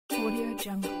Audio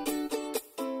Jungle.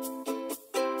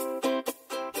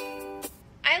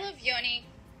 I love Yoni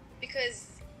because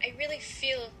I really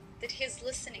feel that he's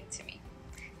listening to me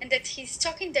and that he's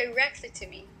talking directly to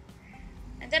me.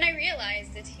 And then I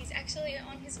realized that he's actually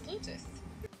on his Bluetooth.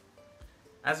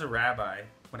 As a rabbi,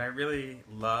 what I really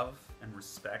love and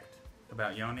respect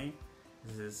about Yoni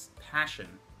is his passion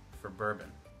for bourbon.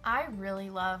 I really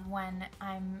love when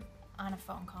I'm on a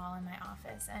phone call in my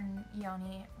office and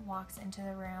Yoni walks into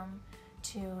the room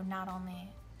to not only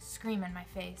scream in my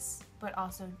face, but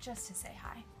also just to say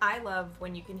hi. I love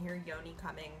when you can hear Yoni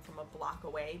coming from a block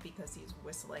away because he's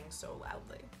whistling so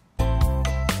loudly.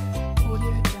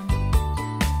 Audio Jungle.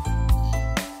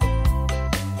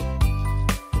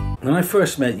 When I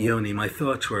first met Yoni, my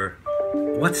thoughts were,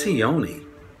 what's a Yoni?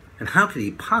 And how could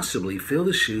he possibly fill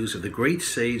the shoes of the great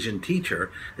sage and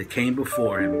teacher that came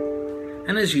before him?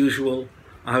 And as usual,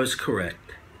 I was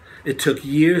correct. It took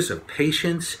years of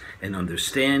patience and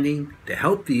understanding to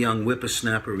help the young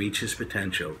whippersnapper reach his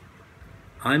potential.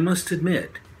 I must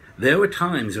admit, there were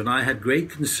times when I had great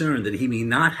concern that he may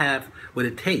not have what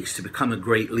it takes to become a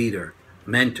great leader,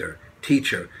 mentor,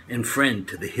 teacher, and friend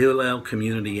to the Hillel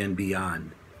community and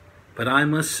beyond. But I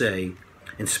must say,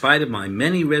 in spite of my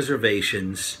many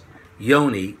reservations,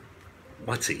 Yoni,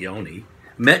 what's a Yoni,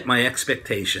 met my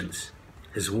expectations.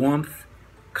 His warmth,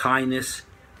 kindness,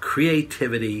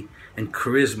 creativity, and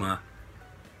charisma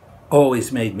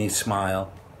always made me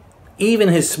smile. Even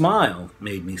his smile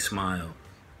made me smile.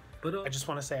 But I just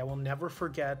want to say I will never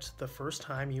forget the first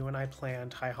time you and I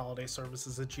planned high holiday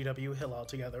services at GW Hillel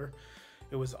together.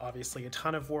 It was obviously a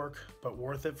ton of work, but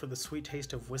worth it for the sweet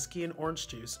taste of whiskey and orange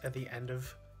juice at the end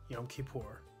of Yom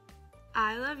Kippur.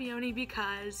 I love Yoni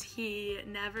because he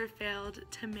never failed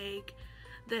to make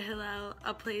the Hillel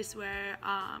a place where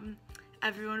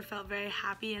everyone felt very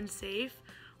happy and safe,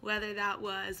 whether that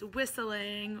was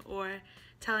whistling or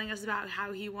telling us about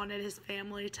how he wanted his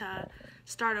family to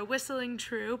start a whistling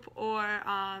troupe, or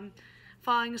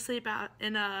falling asleep out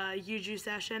in a Yuju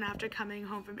session after coming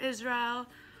home from Israel,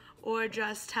 or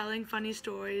just telling funny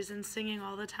stories and singing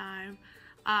all the time.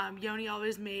 Yoni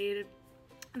always made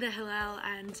the Hillel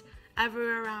and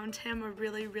everywhere around him a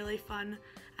really, really fun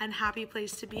and happy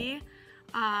place to be,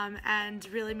 and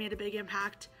really made a big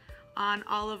impact on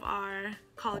all of our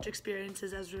college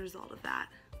experiences as a result of that.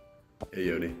 Hey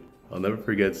Yoni, I'll never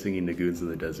forget singing Naguns in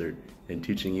the desert and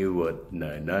teaching you what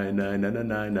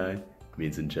 9999999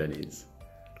 means in Chinese.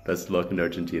 Best of luck in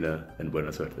Argentina and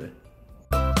buena suerte.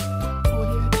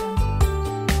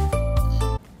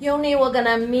 Yoni, we're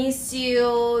gonna miss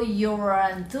you, your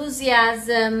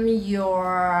enthusiasm,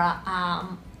 your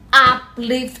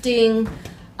uplifting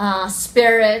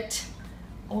spirit.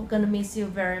 We're gonna miss you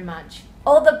very much.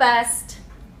 All the best.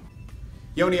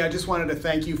 Yoni, I just wanted to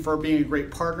thank you for being a great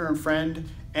partner and friend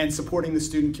and supporting the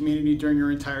student community during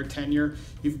your entire tenure.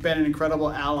 You've been an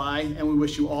incredible ally, and we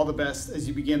wish you all the best as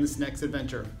you begin this next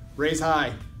adventure. Raise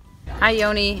high. Hi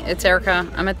Yoni, it's Erica.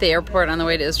 I'm at the airport on the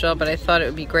way to Israel, but I thought it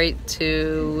would be great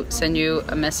to send you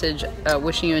a message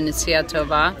wishing you a Nesiya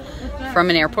Tova from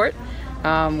an airport.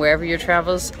 Wherever your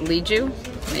travels lead you,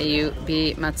 may you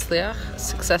be matzliach,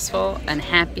 successful and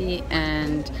happy,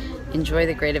 and enjoy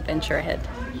the great adventure ahead.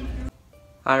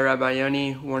 Hi Rabbi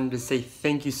Yoni, wanted to say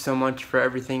thank you so much for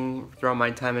everything throughout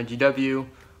my time at GW.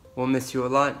 We'll miss you a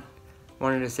lot.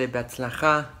 Wanted to say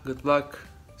betzlacha, good luck.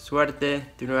 Suerte,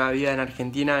 tu nueva vida en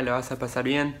Argentina, lo vas a pasar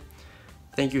bien.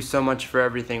 Thank you so much for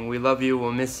everything. We love you,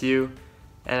 we'll miss you,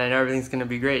 and I know everything's going to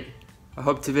be great. I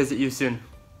hope to visit you soon.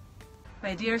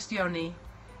 My dearest Yoni,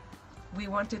 we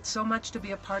wanted so much to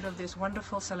be a part of this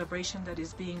wonderful celebration that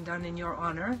is being done in your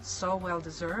honor, so well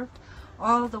deserved,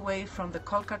 all the way from the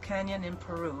Colca Canyon in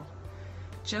Peru.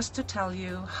 Just to tell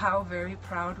you how very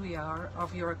proud we are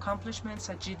of your accomplishments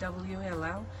at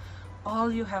GWLL,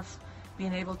 all you have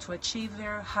been able to achieve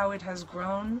there, how it has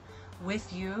grown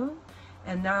with you,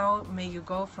 and now may you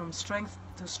go from strength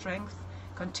to strength,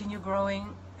 continue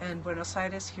growing, and Buenos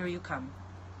Aires, here you come.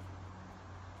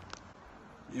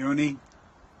 Yoni,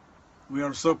 we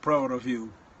are so proud of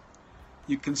you.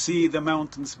 You can see the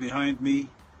mountains behind me.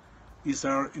 These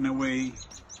are, in a way,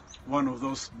 one of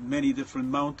those many different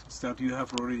mountains that you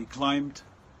have already climbed,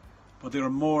 but there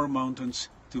are more mountains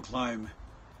to climb.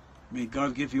 May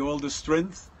God give you all the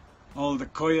strength, all the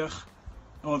koyach,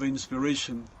 all the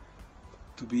inspiration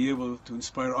to be able to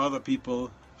inspire other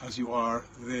people as you are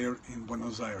there in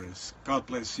Buenos Aires. God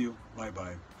bless you.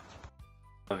 Bye-bye.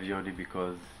 I love Yoni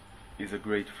because he's a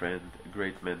great friend, a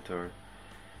great mentor.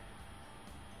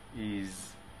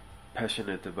 He's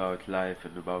passionate about life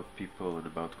and about people and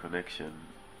about connection.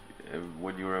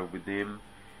 When you are with him,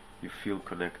 you feel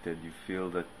connected. You feel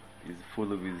that is full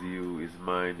with you, his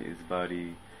mind, his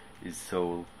body, his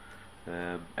soul.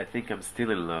 I think I'm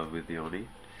still in love with Yoni,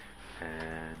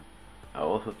 and I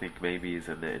also think maybe he's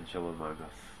an angel among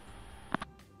us.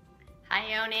 Hi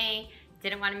Yoni,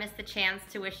 didn't want to miss the chance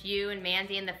to wish you and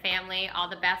Mandy and the family all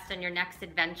the best on your next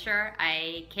adventure.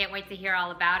 I can't wait to hear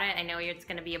all about it. I know it's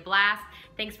going to be a blast.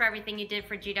 Thanks for everything you did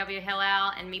for GW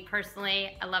Hillel and me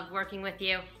personally. I loved working with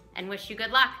you and wish you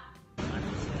good luck.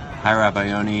 Hi Rabbi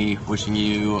Yoni, wishing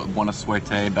you buena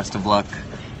suerte, best of luck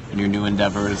in your new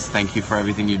endeavors. Thank you for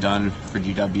everything you've done for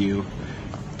GW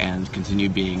and continue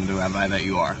being the rabbi that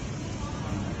you are.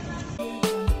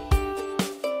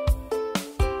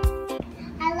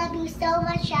 I love you so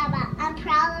much, Rabbi. I'm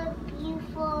proud of you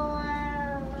for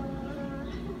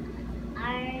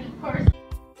our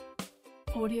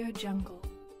Audio Jungle.